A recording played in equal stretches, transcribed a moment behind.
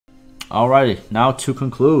Alrighty, now to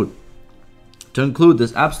conclude. To include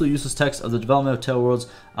this absolute useless text of the development of Tale Worlds,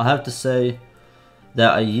 I'll have to say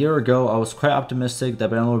that a year ago I was quite optimistic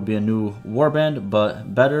that Bannerlord would be a new warband,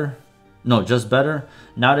 but better. No, just better.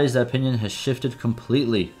 Nowadays that opinion has shifted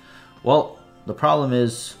completely. Well, the problem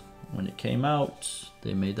is, when it came out,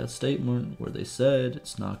 they made that statement where they said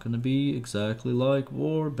it's not going to be exactly like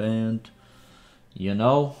warband. You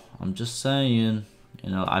know, I'm just saying. You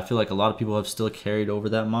know, I feel like a lot of people have still carried over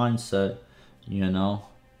that mindset. You know,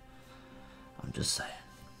 I'm just saying.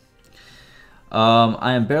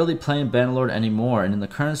 I am barely playing Bannerlord anymore, and in the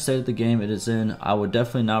current state of the game it is in, I would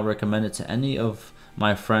definitely not recommend it to any of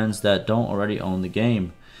my friends that don't already own the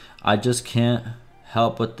game. I just can't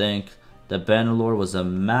help but think that Bannerlord was a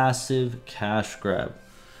massive cash grab.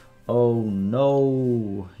 Oh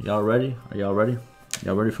no. Y'all ready? Are y'all ready?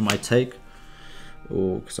 Y'all ready for my take?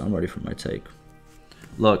 Oh, because I'm ready for my take.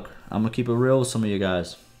 Look, I'm going to keep it real with some of you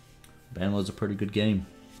guys. Bannerlord's a pretty good game.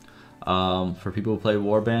 For people who play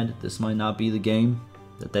Warband, this might not be the game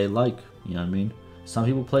that they like. You know what I mean? Some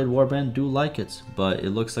people played Warband do like it, but it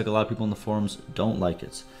looks like a lot of people in the forums don't like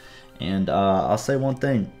it. And I'll say one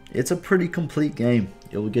thing. It's a pretty complete game.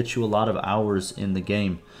 It will get you a lot of hours in the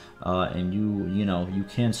game. And you know, you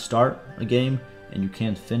can start a game and you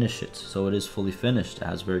can finish it. So it is fully finished. It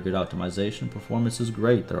has very good optimization. Performance is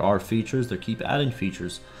great. There are features. They keep adding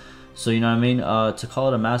features. So, you know what I mean? To call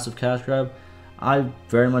it a massive cash grab, I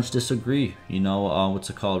very much disagree. You know, what's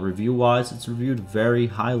it called? Review-wise, it's reviewed very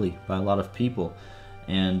highly by a lot of people.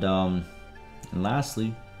 And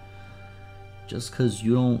lastly, just because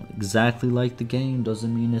you don't exactly like the game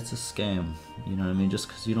doesn't mean it's a scam. You know what I mean? Just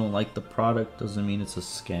because you don't like the product doesn't mean it's a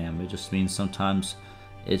scam. It just means sometimes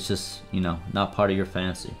it's just, you know, not part of your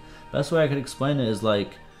fancy. Best way I could explain it is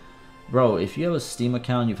like, bro, if you have a Steam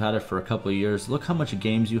account, you've had it for a couple of years, look how much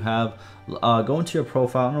games you have. Go into your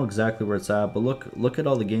profile. I don't know exactly where it's at, but look at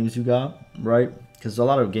all the games you got, right? Because a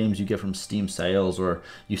lot of games you get from Steam sales, or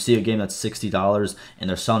you see a game that's $60 and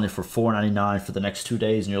they're selling it for $4.99 for the next 2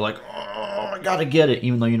 days, and you're like, oh, I gotta get it,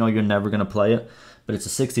 even though you know you're never gonna play it. But it's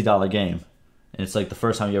a $60 game, and it's like the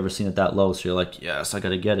first time you ever seen it that low, so you're like, yes, I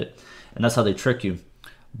gotta get it. And that's how they trick you.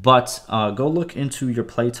 But go look into your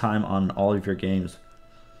playtime on all of your games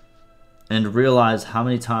and realize how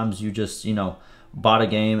many times you just, you know, bought a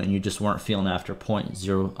game and you just weren't feeling it after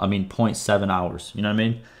 0.7 hours. You know what I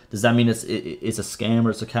mean? Does that mean it's a scam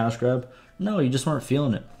or it's a cash grab? No, you just weren't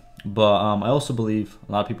feeling it. But I also believe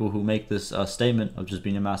a lot of people who make this statement of just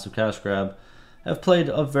being a massive cash grab have played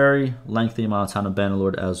a very lengthy amount of time of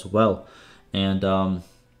Bannerlord as well. And,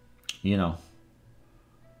 you know,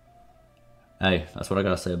 hey, that's what I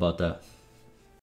got to say about that.